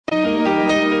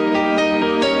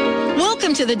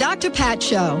to the Dr. Pat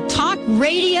Show. Talk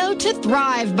radio to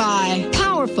thrive by.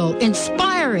 Powerful,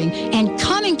 inspiring, and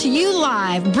coming to you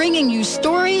live, bringing you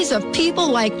stories of people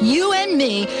like you and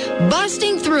me,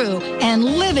 busting through and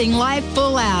living life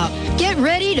full out. Get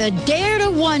ready to dare to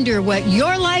wonder what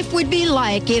your life would be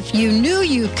like if you knew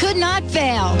you could not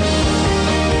fail.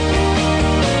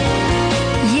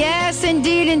 Yes,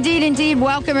 indeed, indeed, indeed.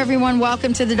 Welcome, everyone.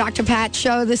 Welcome to the Dr. Pat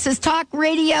Show. This is Talk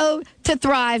Radio to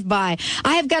Thrive By.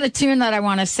 I have got a tune that I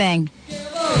want to sing. Yeah.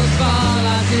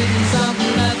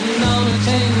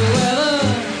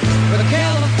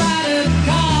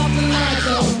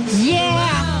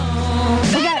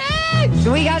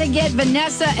 We got to get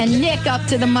Vanessa and Nick up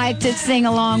to the mic to sing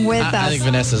along with us. I think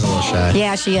Vanessa's a little shy.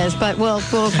 Yeah, she is, but we'll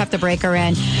have to break her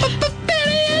in.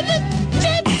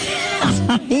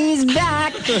 He's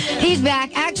back. He's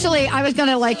back. Actually, I was going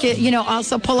to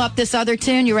also pull up this other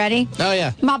tune. You ready? Oh,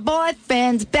 yeah. My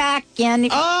boyfriend's back and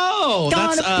that's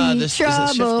be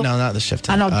trouble. No, not the shift.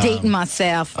 I know, dating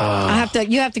myself.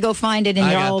 You have to go find it in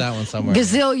your old that one somewhere.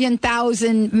 gazillion,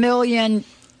 thousand, million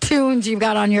tunes you've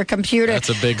got on your computer. That's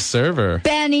a big server.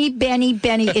 Benny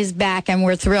is back, and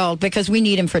we're thrilled because we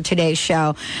need him for today's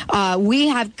show. We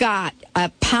have got a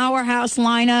powerhouse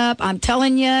lineup. I'm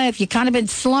telling you, if you kind of been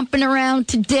slumping around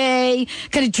today,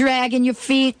 kind of dragging your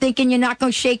feet, thinking you're not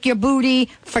going to shake your booty,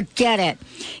 forget it.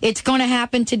 It's going to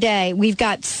happen today. We've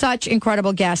got such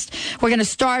incredible guests. We're going to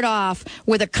start off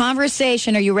with a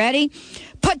conversation. Are you ready?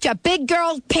 Put your big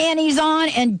girl panties on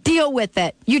and deal with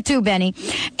it. You too, Benny.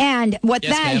 And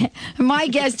my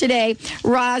guest today,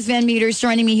 Roz Van Meter, is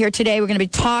joining me here today. We're going to be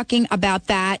talking about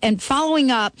that and following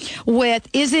up with,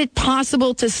 is it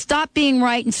possible to stop being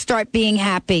right and start being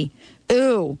happy?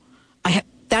 Ooh,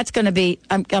 that's going to be,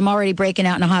 I'm already breaking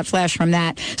out in a hot flash from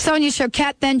that. Sonia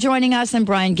Choquette then joining us, and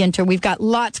Brian Ginter. We've got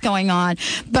lots going on.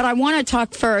 But I want to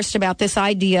talk first about this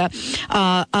idea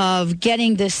of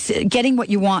getting what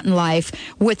you want in life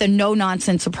with a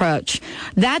no-nonsense approach.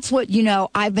 That's what,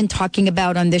 I've been talking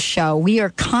about on this show. We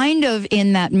are kind of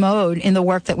in that mode in the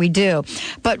work that we do.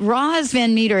 But Roz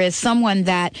Van Meter is someone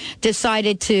that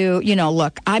decided to,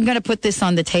 look, I'm going to put this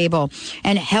on the table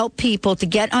and help people to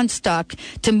get unstuck,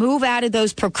 to move out of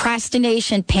those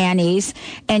procrastination panties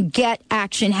and get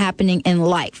action happening in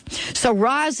life. So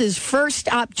Roz is first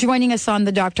up joining us on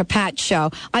the Dr. Pat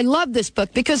Show. I love this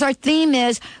book because our theme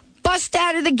is bust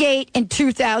out of the gate in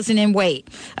 2008.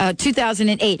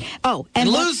 Oh, and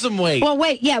lose some weight. Well,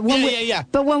 wait, yeah.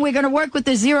 But when we're going to work with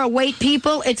the zero weight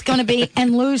people, it's going to be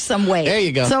and lose some weight. There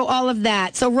you go. So all of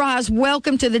that. So Roz,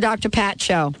 welcome to the Dr. Pat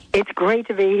Show. It's great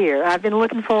to be here. I've been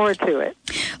looking forward to it.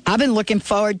 I've been looking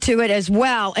forward to it as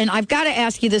well. And I've got to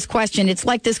ask you this question. It's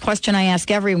like this question I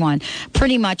ask everyone,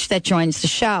 pretty much, that joins the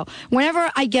show. Whenever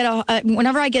I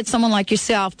get someone like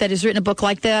yourself that has written a book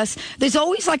like this, there's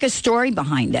always like a story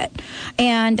behind it.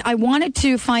 And I wanted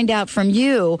to find out from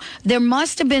you, there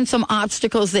must have been some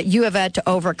obstacles that you have had to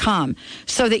overcome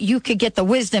so that you could get the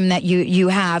wisdom that you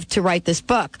have to write this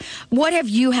book. What have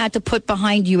you had to put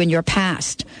behind you in your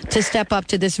past to step up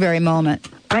to this very moment?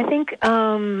 I think,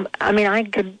 I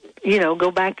could,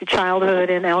 go back to childhood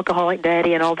and alcoholic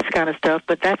daddy and all this kind of stuff,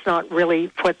 but that's not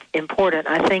really what's important.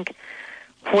 I think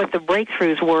what the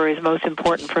breakthroughs were is most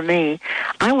important for me.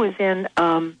 I was in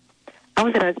a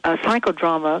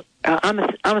psychodrama. I'm a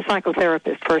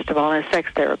psychotherapist, first of all, and a sex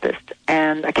therapist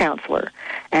and a counselor.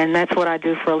 And that's what I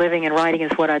do for a living, and writing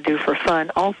is what I do for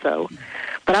fun also.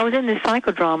 But I was in this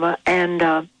psychodrama, and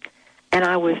I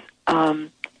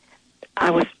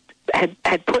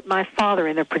had put my father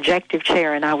in the projective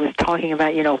chair, and I was talking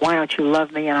about, why don't you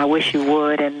love me, and I wish you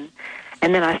would, and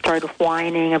then I started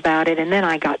whining about it, and then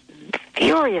I got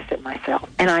furious at myself,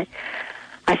 and I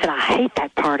said, I hate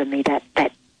that part of me, that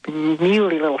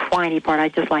muley little whiny part.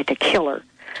 I'd just like to kill her.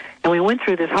 And we went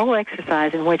through this whole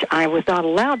exercise in which I was not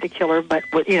allowed to kill her, but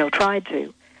tried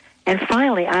to. And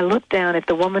finally, I looked down at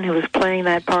the woman who was playing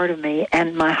that part of me,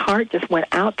 and my heart just went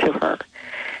out to her.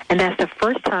 And that's the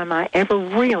first time I ever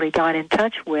really got in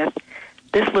touch with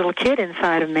this little kid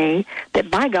inside of me that,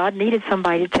 by God, needed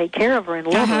somebody to take care of her and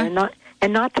love her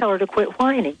and not tell her to quit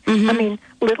whining. Mm-hmm. I mean,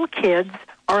 little kids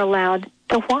are allowed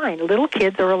to whine. Little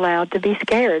kids are allowed to be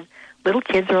scared. Little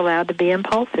kids are allowed to be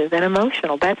impulsive and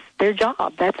emotional. That's their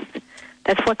job. That's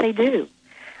what they do.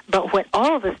 But what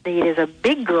all of us need is a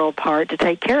big girl part to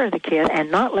take care of the kid and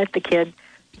not let the kid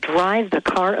drive the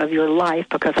car of your life,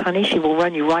 because, honey, she will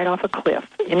run you right off a cliff.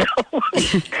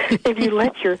 If you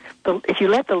let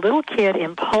the little kid,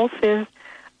 impulsive,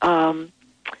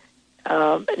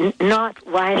 not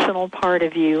rational part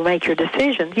of you make your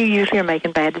decisions, you usually are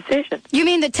making bad decisions. You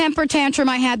mean the temper tantrum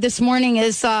I had this morning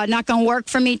is not going to work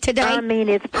for me today? I mean,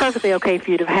 it's perfectly okay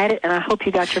for you to have had it, and I hope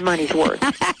you got your money's worth.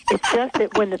 It's just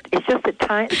that when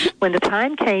the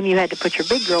time came, you had to put your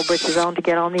big girl britches on to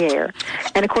get on the air.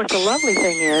 And of course, the lovely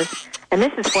thing is, and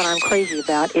this is what I'm crazy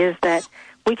about, is that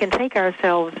we can take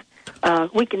ourselves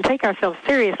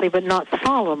seriously, but not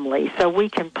solemnly. So we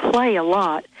can play a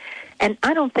lot, and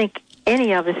I don't think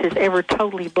any of us is ever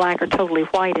totally black or totally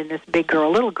white in this big girl,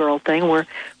 little girl thing. We're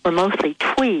mostly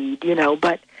tweed,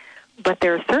 but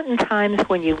there are certain times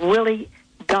when you really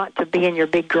got to be in your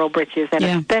big girl britches, and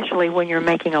especially when you're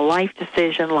making a life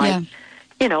decision like,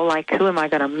 like who am I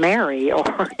going to marry,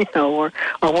 or or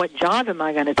what job am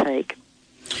I going to take.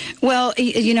 Well,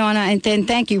 and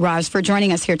thank you, Roz, for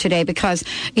joining us here today, because,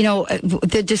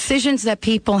 the decisions that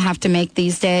people have to make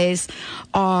these days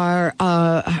are,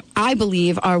 I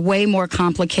believe, are way more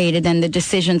complicated than the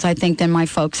decisions I think than my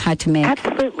folks had to make.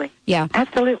 Absolutely. Yeah.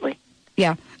 Absolutely.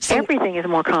 Yeah. So everything is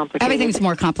more complicated. Everything's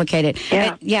more complicated.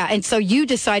 Yeah. And so you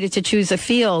decided to choose a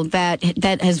field that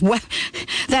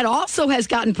also has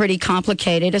gotten pretty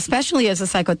complicated, especially as a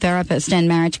psychotherapist and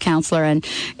marriage counselor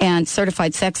and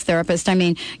certified sex therapist. I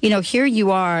mean, here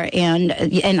you are, and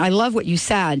I love what you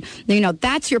said.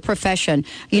 That's your profession.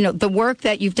 The work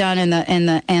that you've done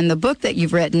and the book that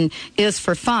you've written is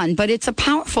for fun, but it's a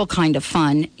powerful kind of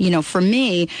fun. For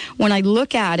me, when I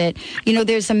look at it,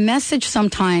 there's a message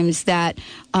sometimes that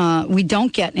we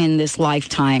don't get in this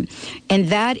lifetime. And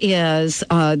that is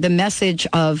the message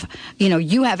of,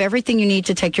 you have everything you need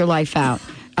to take your life out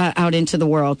into the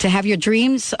world, to have your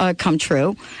dreams come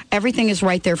true. Everything is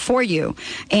right there for you.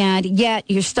 And yet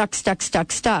you're stuck.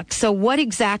 So what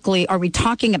exactly are we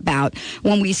talking about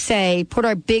when we say put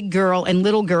our big girl and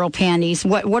little girl panties?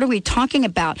 What are we talking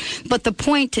about? But the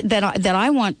point that I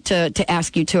want to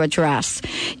ask you to address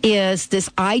is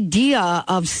this idea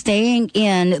of staying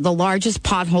in the largest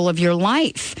pothole of your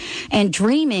life and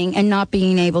dreaming and not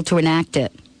being able to enact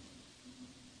it.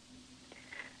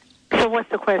 So what's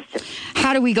the question?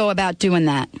 How do we go about doing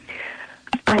that?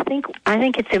 I think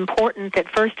it's important that,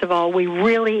 first of all, we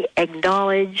really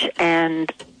acknowledge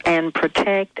and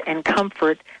protect and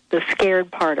comfort the scared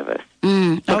part of us.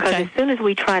 Because as soon as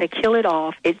we try to kill it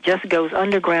off, it just goes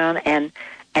underground and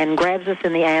grabs us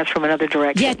in the ass from another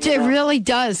direction. Yeah, it really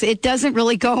does. It doesn't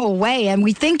really go away, and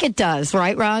we think it does,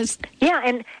 right, Roz? Yeah,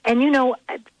 and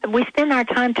we spend our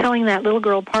time telling that little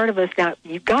girl part of us, now,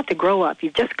 you've got to grow up.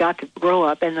 You've just got to grow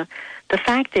up. And the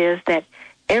fact is that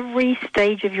every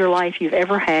stage of your life you've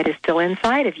ever had is still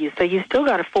inside of you. So you still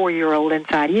got a 4-year-old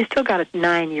inside you. You still got a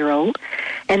 9-year-old.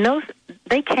 And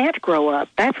they can't grow up.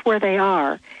 That's where they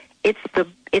are. It's the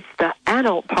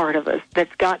adult part of us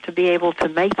that's got to be able to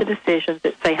make the decisions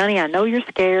that say, honey, I know you're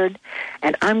scared,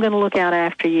 and I'm going to look out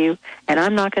after you, and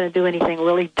I'm not going to do anything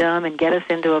really dumb and get us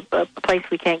into a place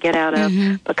we can't get out of.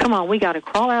 Mm-hmm. But come on, we got to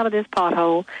crawl out of this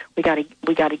pothole. We got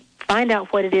to find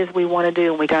out what it is we want to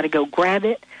do, and we got to go grab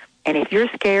it. And if you're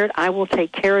scared, I will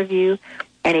take care of you.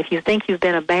 And if you think you've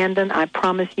been abandoned, I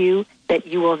promise you that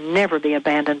you will never be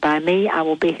abandoned by me. I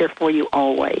will be here for you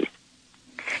always.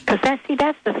 Because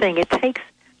that's the thing. It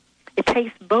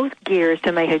takes both gears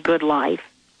to make a good life.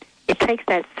 It takes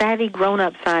that savvy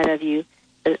grown-up side of you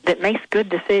that makes good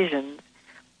decisions,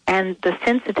 and the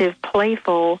sensitive,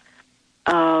 playful,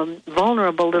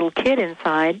 vulnerable little kid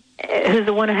inside who's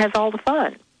the one who has all the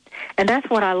fun. And that's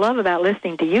what I love about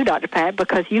listening to you, Dr. Pat,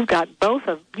 because you've got both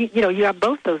you got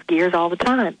both those gears all the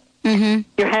time. Mm-hmm.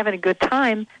 You're having a good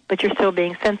time, but you're still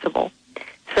being sensible.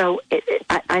 So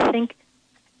I think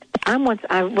one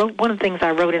of the things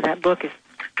I wrote in that book is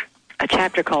a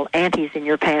chapter called Panties in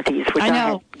Your Panties, which I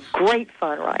had great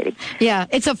fun writing. Yeah,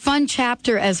 it's a fun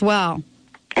chapter as well.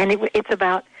 And it's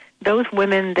about those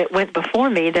women that went before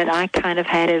me that I kind of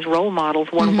had as role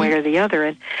models one way or the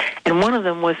other. And one of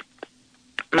them was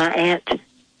my Aunt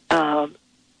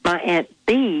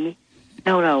B.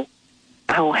 No.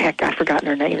 Oh, heck, I've forgotten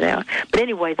her name now. But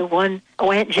anyway,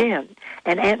 Aunt Jen.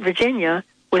 And Aunt Virginia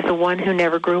was the one who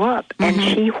never grew up. And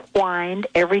she whined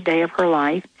every day of her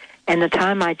life. And the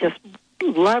time I just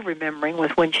love remembering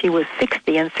was when she was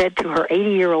 60 and said to her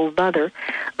 80-year-old mother,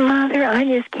 Mother, I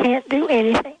just can't do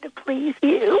anything to please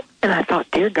you. And I thought,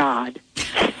 dear God,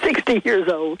 she's 60 years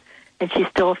old, and she's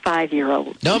still a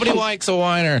 5-year-old. Nobody likes a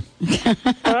whiner.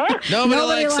 Huh? Nobody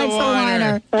likes a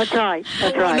whiner. That's right.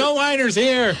 That's right. No whiners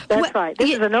here. That's right.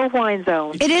 This is a no-whine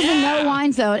zone. It is a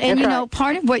no-whine zone. And, That's you know, right.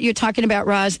 part of what you're talking about,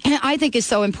 Roz, I think is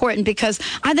so important because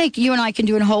I think you and I can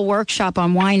do a whole workshop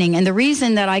on whining. And the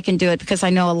reason that I can do it because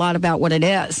I know a lot about what it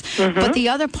is. Mm-hmm. But the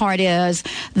other part is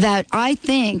that I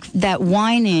think that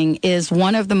whining is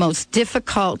one of the most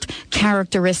difficult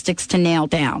characteristics to nail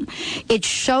down. It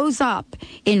shows up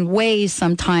in ways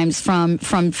sometimes from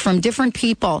different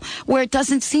people where it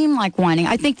doesn't seem like whining.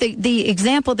 I think the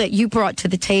example that you brought to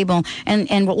the table,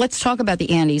 and well, let's talk about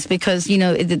the Andes because, you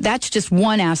know, that's just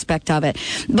one aspect of it.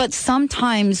 But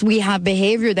sometimes we have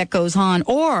behavior that goes on,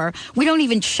 or we don't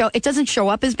even it doesn't show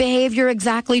up as behavior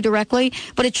exactly directly,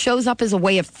 but it shows up as a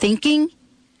way of thinking.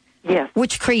 Yes.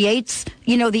 Which creates,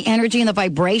 you know, the energy and the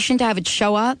vibration to have it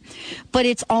show up. But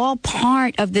it's all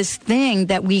part of this thing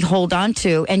that we hold on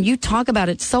to. And you talk about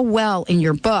it so well in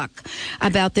your book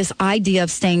about this idea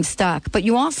of staying stuck. But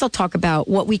you also talk about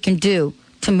what we can do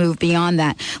to move beyond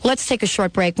that. Let's take a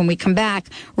short break. When we come back,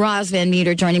 Roz Van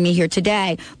Meter joining me here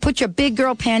today. Put your big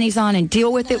girl panties on and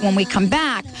deal with it. When we come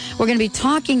back, we're going to be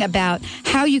talking about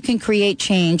how you can create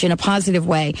change in a positive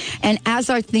way. And as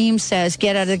our theme says,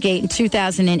 get out of the gate in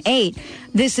 2008,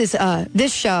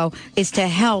 this show is to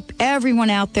help everyone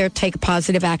out there take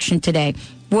positive action today.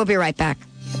 We'll be right back.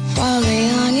 While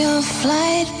you're on your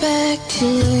flight back to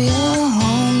your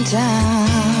hometown,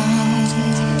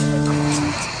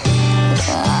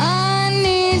 I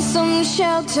need some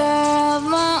shelter of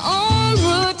my own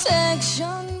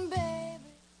protection, baby.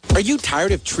 Are you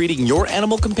tired of treating your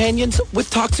animal companions with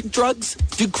toxic drugs?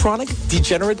 Do chronic,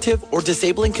 degenerative, or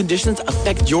disabling conditions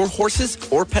affect your horse's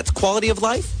or pet's quality of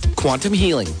life? Quantum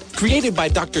Healing, created by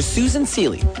Dr. Susan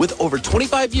Seeley, with over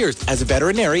 25 years as a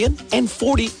veterinarian and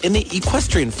 40 in the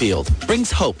equestrian field,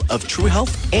 brings hope of true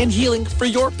health and healing for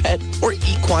your pet or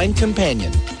equine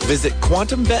companion. Visit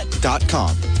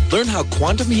quantumvet.com. Learn how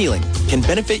quantum healing can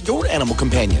benefit your animal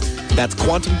companion. That's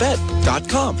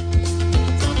quantumvet.com.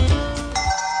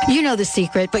 You know the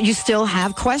secret, but you still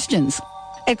have questions.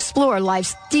 Explore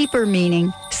life's deeper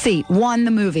meaning. See One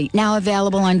the Movie, now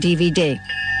available on DVD.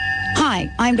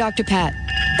 Hi, I'm Dr. Pat,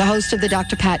 the host of The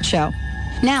Dr. Pat Show.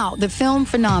 Now, the film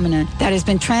phenomenon that has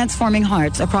been transforming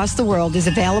hearts across the world is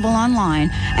available online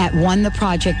at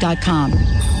onetheproject.com.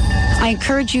 I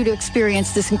encourage you to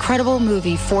experience this incredible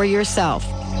movie for yourself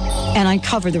and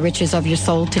uncover the riches of your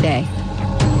soul today.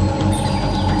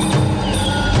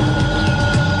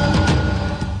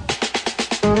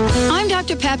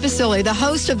 Dr. Pat Basile, the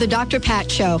host of the Dr.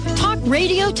 Pat Show. Talk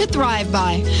radio to thrive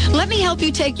by. Let me help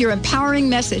you take your empowering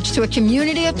message to a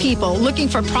community of people looking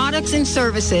for products and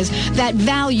services that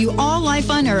value all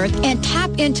life on earth and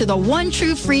tap into the one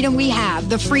true freedom we have,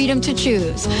 the freedom to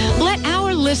choose. Let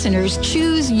our listeners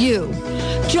choose you.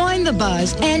 Join the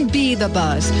buzz and be the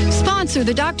buzz. Sponsor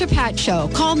the Dr. Pat Show.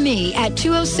 Call me at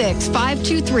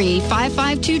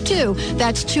 206-523-5522.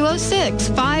 That's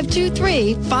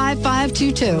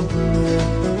 206-523-5522.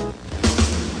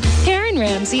 Karen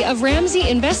Ramsey of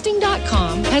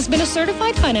RamseyInvesting.com has been a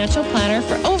certified financial planner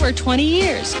for over 20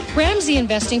 years. Ramsey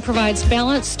Investing provides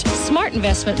balanced, smart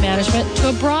investment management to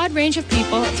a broad range of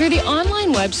people through the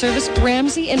online web service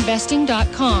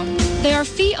RamseyInvesting.com. They are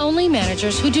fee-only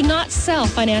managers who do not sell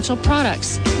financial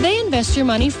products. They invest your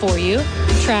money for you,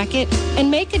 track it, and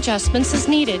make adjustments as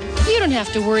needed. You don't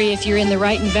have to worry if you're in the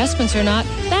right investments or not.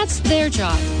 That's their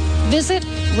job. Visit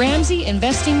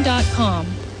RamseyInvesting.com.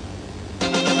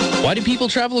 Why do people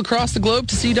travel across the globe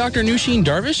to see Dr. Nusheen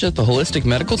Darvish at the Holistic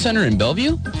Medical Center in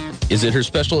Bellevue? Is it her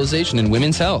specialization in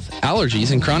women's health,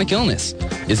 allergies, and chronic illness?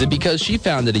 Is it because she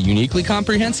founded a uniquely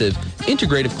comprehensive,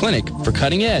 integrative clinic for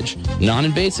cutting-edge,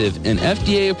 non-invasive, and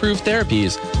FDA-approved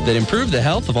therapies that improve the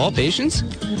health of all patients?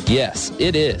 Yes,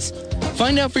 it is.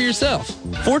 Find out for yourself.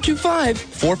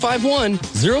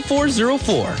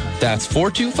 425-451-0404. That's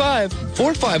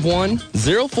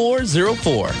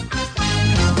 425-451-0404.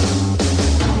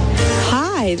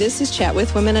 Hi, this is Chat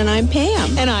with Women, and I'm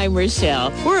Pam. And I'm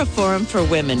Rochelle. We're a forum for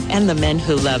women and the men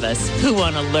who love us, who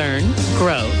want to learn,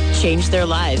 grow, change their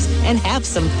lives, and have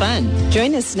some fun.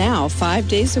 Join us now 5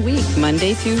 days a week,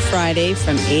 Monday through Friday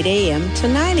from 8 a.m. to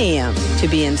 9 a.m. to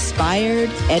be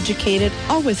inspired, educated,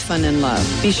 all with fun and love.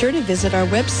 Be sure to visit our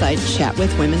website,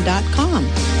 chatwithwomen.com.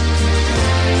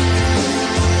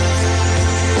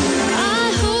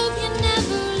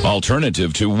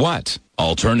 Alternative to what?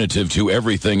 Alternative to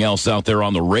everything else out there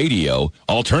on the radio.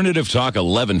 Alternative Talk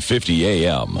 1150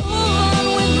 AM.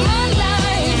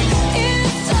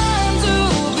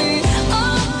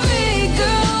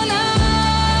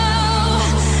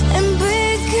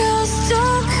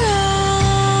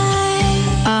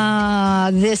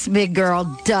 this big girl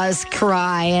does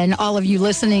cry. And all of you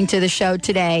listening to the show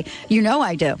today, you know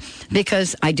I do,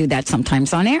 because I do that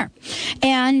sometimes on air.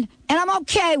 And I'm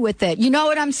okay with it. You know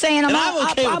what I'm saying? I'm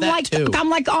okay with that, too. I'm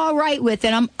like all right with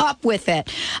it. I'm up with it.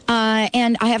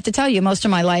 And I have to tell you, most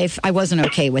of my life, I wasn't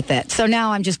okay with it. So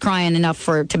now I'm just crying enough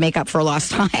to make up for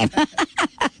lost time.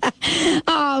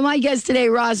 My guest today,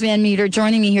 Roz Van Meter,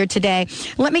 joining me here today.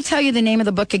 Let me tell you the name of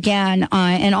the book again.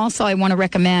 And also, I want to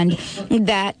recommend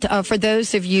that for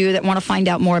those of you that want to find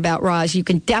out more about Roz, you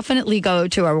can definitely go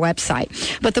to our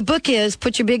website. But the book is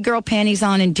Put Your Big Girl Panties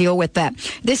On and Deal With That.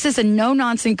 This is a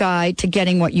no-nonsense guide to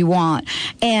getting what you want.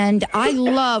 And I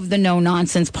love the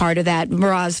no-nonsense part of that.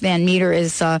 Roz Van Meter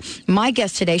is my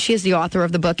guest today. She is the author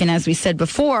of the book, and as we said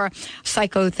before,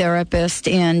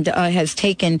 psychotherapist, and has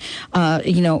taken,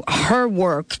 her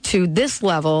work to this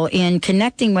level in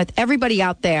connecting with everybody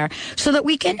out there so that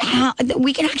we can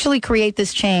actually create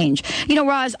this change. You know,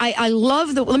 Roz, I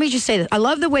love let me just say this. I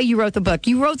love the way you wrote the book.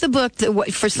 You wrote the book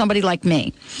for somebody like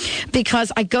me,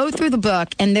 because I go through the book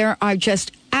and there are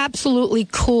just absolutely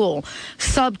cool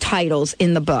subtitles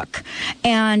in the book,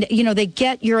 and they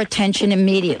get your attention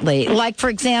immediately. Like, for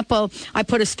example, I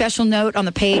put a special note on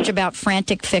the page about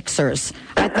frantic fixers.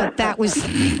 I thought that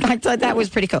was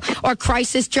pretty cool. Or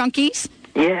crisis junkies.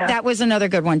 Yeah. That was another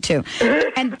good one, too.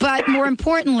 But more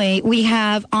importantly, we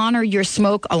have honor your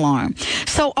smoke alarm.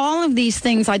 So all of these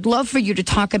things I'd love for you to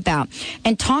talk about,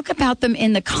 and talk about them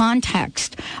in the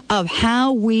context of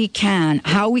how we can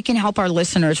help our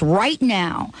listeners right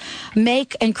now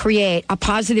make and create a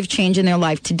positive change in their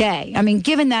life today. I mean,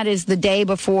 given that is the day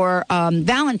before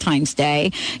Valentine's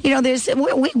Day, we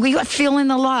are feeling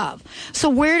the love. So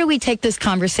where do we take this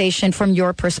conversation from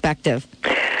your perspective?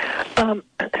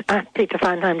 I need to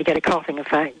find time to get a coughing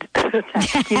effect.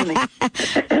 Excuse me.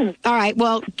 All right.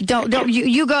 Well, don't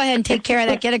you go ahead and take care of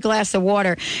that. Get a glass of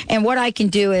water. And what I can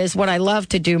do is, what I love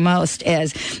to do most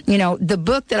is, the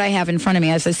book that I have in front of me,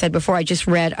 as I said before, I just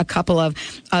read a couple of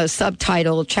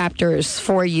subtitle chapters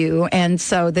for you. And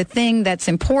so the thing that's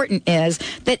important is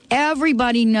that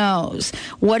everybody knows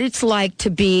what it's like to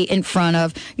be in front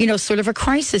of, sort of a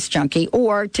crisis junkie,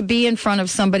 or to be in front of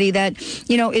somebody that,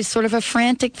 is sort of a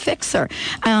frantic fixer.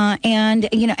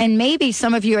 And maybe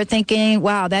some of you are thinking,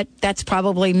 wow, that's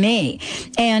probably me.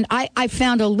 And I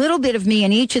found a little bit of me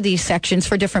in each of these sections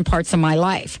for different parts of my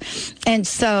life. And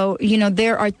so,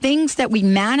 there are things that we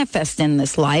manifest in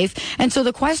this life. And so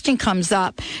the question comes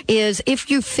up is, if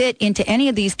you fit into any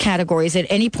of these categories at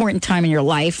any point in time in your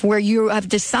life where you have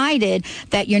decided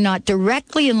that you're not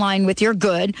directly in line with your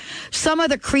good, some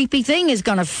other creepy thing is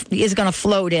going to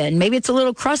float in. Maybe it's a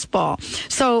little crust ball.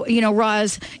 So,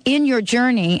 Roz, in your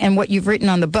journey and what you've written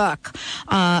on the book,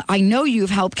 I know you've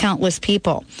helped countless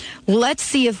people. Let's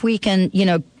see if we can,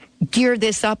 gear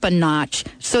this up a notch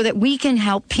so that we can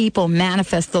help people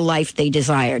manifest the life they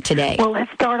desire today. Well,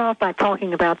 let's start off by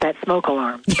talking about that smoke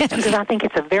alarm, because I think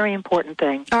it's a very important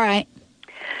thing. All right.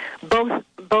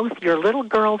 Both your little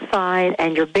girl side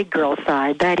and your big girl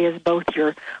side, that is, both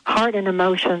your heart and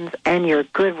emotions and your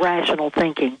good rational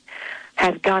thinking,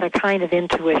 has got a kind of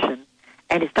intuition.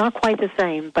 And it's not quite the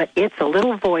same, but it's a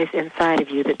little voice inside of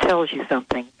you that tells you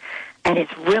something. And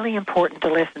it's really important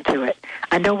to listen to it.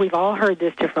 I know we've all heard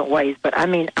this different ways, but I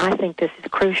think this is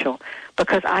crucial,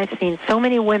 because I've seen so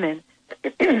many women,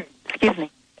 excuse me,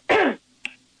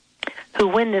 who,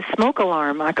 when this smoke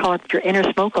alarm, I call it your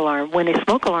inner smoke alarm, when a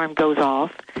smoke alarm goes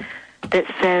off that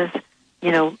says,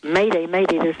 mayday,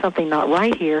 mayday, there's something not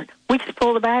right here, we just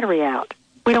pull the battery out.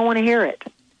 We don't want to hear it.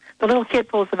 The little kid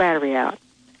pulls the battery out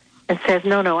and says,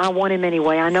 no, I want him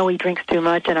anyway. I know he drinks too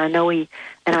much, and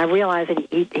I realize that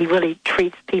he really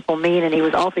treats people mean, and he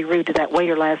was awfully rude to that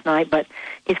waiter last night, but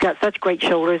he's got such great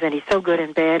shoulders, and he's so good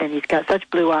in bed, and he's got such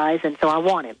blue eyes, and so I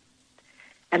want him.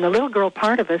 And the little girl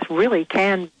part of us really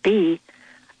can be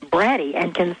bratty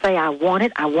and can say, I want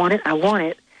it, I want it, I want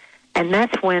it. And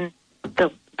that's when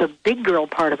the big girl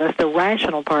part of us, the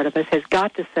rational part of us, has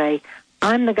got to say,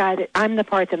 I'm the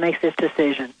part that makes this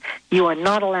decision. You are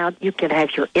not allowed, you can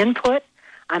have your input.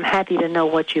 I'm happy to know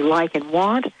what you like and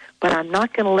want, but I'm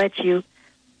not going to let you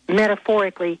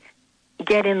metaphorically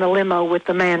get in the limo with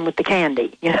the man with the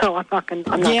candy. I'm not going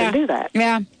to do that.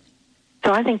 Yeah.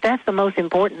 So I think that's the most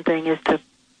important thing, is to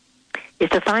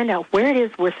find out where it is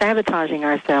we're sabotaging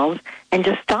ourselves and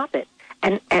just stop it.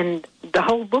 And the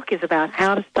whole book is about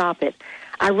how to stop it.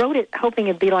 I wrote it hoping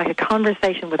it'd be like a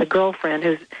conversation with a girlfriend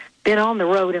who's been on the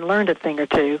road and learned a thing or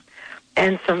two.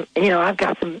 And I've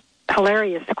got some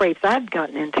hilarious scrapes I've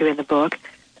gotten into in the book.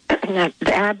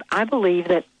 I believe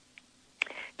that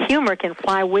humor can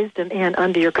fly wisdom in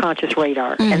under your conscious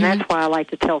radar. Mm-hmm. And that's why I like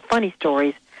to tell funny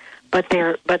stories. But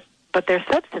but they're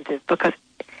substantive because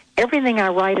everything I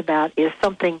write about is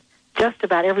something just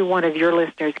about every one of your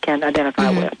listeners can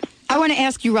identify with. I want to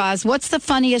ask you, Roz, what's the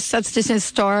funniest substance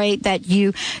story that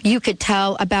you could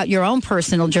tell about your own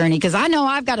personal journey? Because I know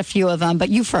I've got a few of them, but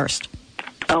you first.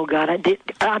 Oh, God, I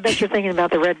bet you're thinking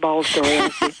about the red ball story,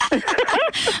 aren't you?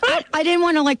 I didn't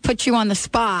want to, put you on the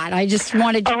spot. I just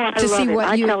wanted to see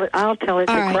what you... I'll tell it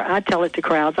to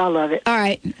crowds. I love it. All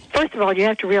right. First of all, you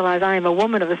have to realize I am a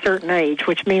woman of a certain age,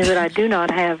 which means that I do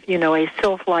not have, a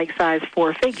sylph-like size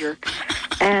 4 figure.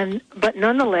 But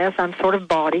nonetheless, I'm sort of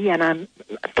bawdy, and I'm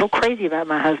so crazy about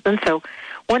my husband. So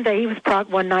one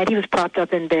night he was propped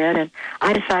up in bed, and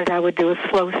I decided I would do a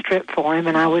slow strip for him,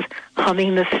 and I was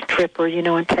humming the stripper,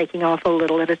 and taking off a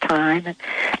little at a time,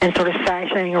 and sort of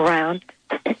sashaying around.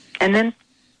 And then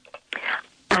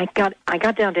I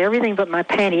got down to everything but my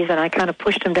panties, and I kind of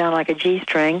pushed them down like a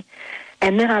G-string.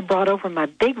 And then I brought over my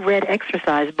big red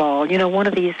exercise ball, one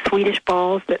of these Swedish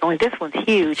balls, but only this one's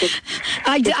huge.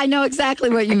 I know exactly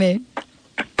what you mean.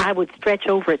 I would stretch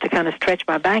over it to kind of stretch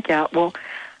my back out. Well,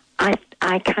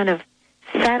 I kind of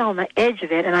sat on the edge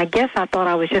of it, and I guess I thought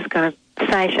I was just going to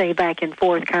sashay back and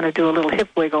forth, kind of do a little hip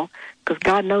wiggle, because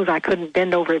God knows I couldn't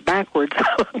bend over it backwards.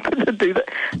 To do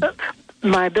that.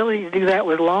 My ability to do that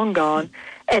was long gone.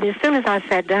 And as soon as I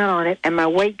sat down on it and my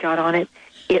weight got on it,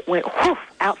 it went whoof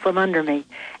out from under me,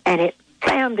 and it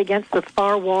slammed against the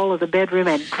far wall of the bedroom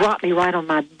and dropped me right on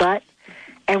my butt.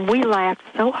 And we laughed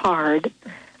so hard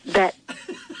that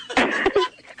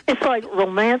it's like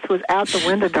romance was out the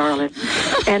window, darling.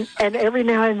 And every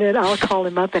now and then I'll call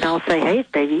him up and I'll say, "Hey,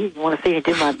 baby, you want to see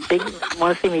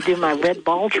me do my red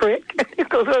ball trick?" He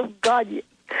goes, "Oh God,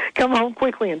 come home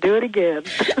quickly and do it again."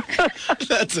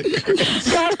 That's a great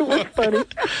God, it was funny.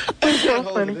 It was so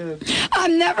funny.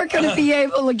 I'm never going to be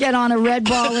able to get on a red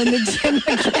ball in the gym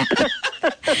again.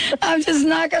 I'm just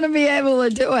not going to be able to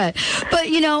do it. But,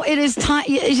 it is time.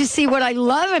 You see, what I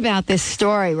love about this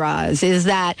story, Roz, is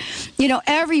that,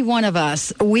 every one of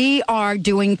us, we are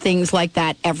doing things like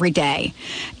that every day.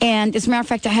 And as a matter of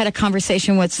fact, I had a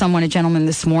conversation with a gentleman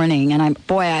this morning, and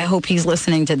I hope he's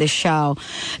listening to this show.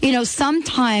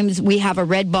 Sometimes we have a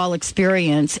red ball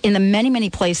experience in the many, many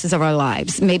places of our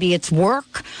lives. Maybe it's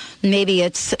work. Maybe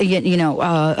it's,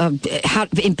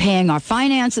 in paying our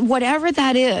finances, whatever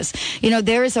that is.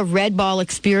 There is a red ball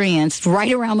experience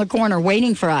right around the corner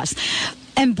waiting for us.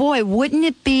 And boy, wouldn't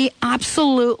it be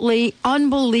absolutely,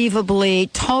 unbelievably,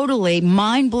 totally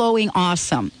mind-blowing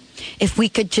awesome if we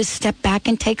could just step back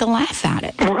and take a laugh at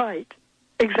it. Right.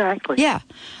 Exactly. Yeah.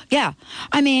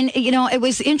 I mean, it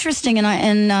was interesting,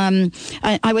 and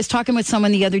I was talking with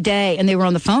someone the other day, and they were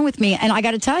on the phone with me, and I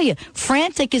got to tell you,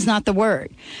 frantic is not the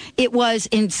word. It was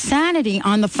insanity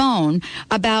on the phone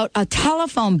about a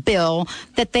telephone bill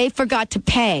that they forgot to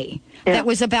pay. Yeah. That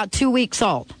was about 2 weeks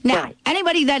old. Now,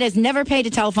 Anybody that has never paid a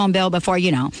telephone bill before, they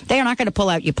are not going to pull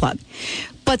out your plug.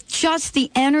 But just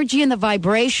the energy and the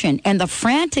vibration and the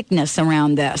franticness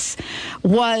around this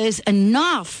was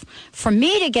enough for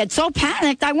me to get so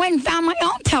panicked, I went and found my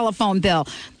own telephone bill.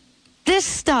 This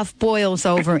stuff boils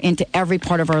over into every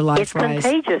part of our life, It's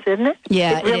contagious, isn't it?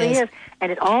 Yeah, it really is.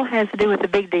 And it all has to do with the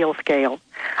big deal scale.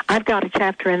 I've got a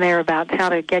chapter in there about how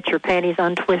to get your panties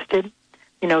untwisted.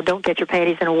 Don't get your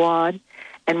panties in a wad.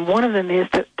 And one of them is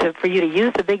for you to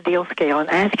use the big deal scale and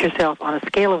ask yourself on a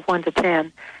scale of 1 to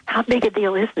 10, how big a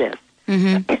deal is this?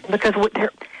 Mm-hmm. Because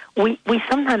we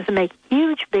sometimes make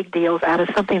huge big deals out of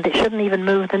something that shouldn't even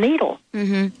move the needle.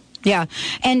 Mm-hmm. Yeah,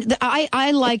 and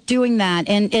I like doing that.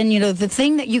 And the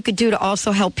thing that you could do to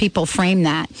also help people frame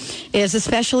that is,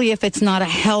 especially if it's not a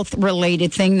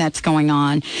health-related thing that's going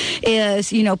on,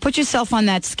 is, put yourself on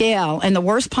that scale. And the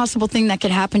worst possible thing that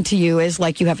could happen to you is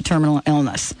like you have a terminal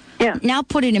illness. Yeah. Now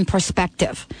put it in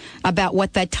perspective about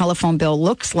what that telephone bill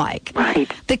looks like.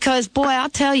 Right. Because, boy, I'll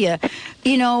tell you,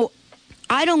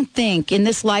 I don't think in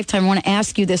this lifetime, I want to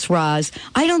ask you this, Roz,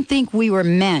 I don't think we were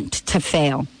meant to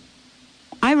fail.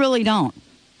 I really don't.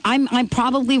 I'm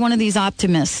probably one of these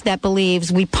optimists that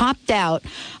believes we popped out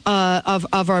of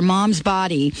our mom's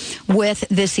body with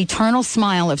this eternal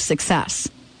smile of success.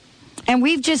 And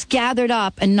we've just gathered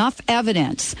up enough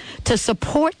evidence to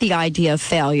support the idea of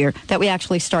failure that we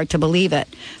actually start to believe it.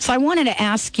 So I wanted to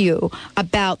ask you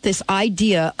about this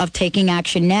idea of taking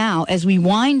action now. As we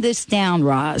wind this down,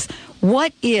 Roz,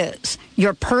 what is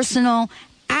your personal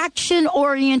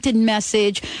action-oriented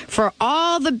message for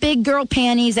all the big girl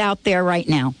panties out there right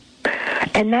now?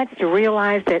 And that's to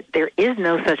realize that there is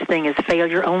no such thing as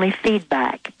failure, only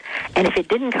feedback. And if it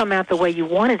didn't come out the way you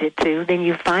wanted it to, then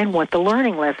you find what the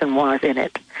learning lesson was in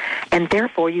it. And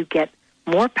therefore you get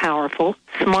more powerful,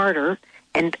 smarter,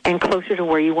 and closer to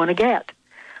where you want to get.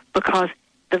 Because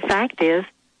the fact is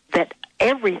that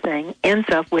everything ends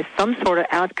up with some sort of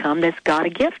outcome that's got a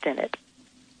gift in it.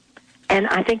 And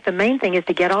I think the main thing is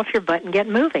to get off your butt and get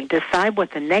moving. Decide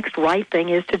what the next right thing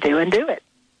is to do and do it.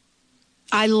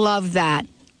 I love that.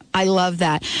 I love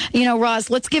that. You know, Roz,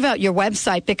 let's give out your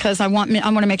website because I want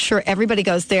to make sure everybody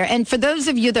goes there. And for those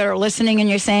of you that are listening and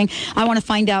you're saying, I want to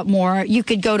find out more, you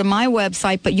could go to my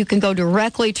website, but you can go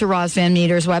directly to Roz Van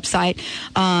Meter's website.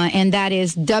 And that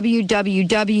is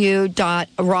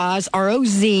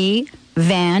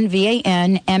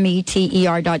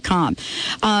www.rozvanmeter.com.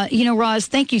 You know, Roz,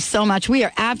 thank you so much. We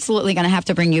are absolutely going to have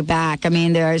to bring you back. I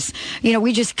mean,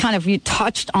 we just you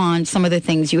touched on some of the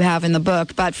things you have in the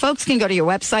book, but folks can go to your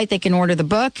website. They can order the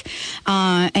book,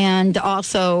 and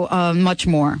also much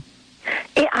more.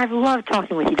 I've loved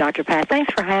talking with you, Dr. Pat.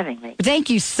 Thanks for having me. Thank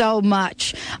you so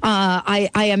much. I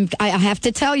have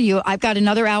to tell you, I've got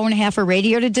another hour and a half of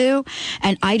radio to do,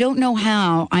 and I don't know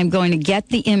how I'm going to get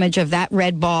the image of that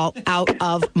red ball out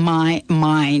of my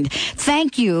mind.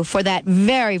 Thank you for that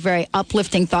very, very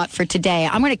uplifting thought for today.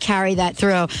 I'm going to carry that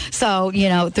through,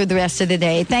 through the rest of the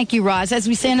day. Thank you, Roz. As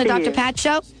we say on the Dr. Pat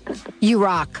Show, you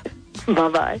rock.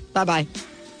 Bye-bye. Bye-bye.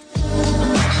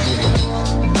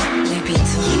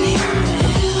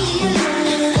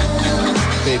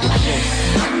 Baby,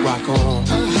 rock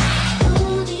on.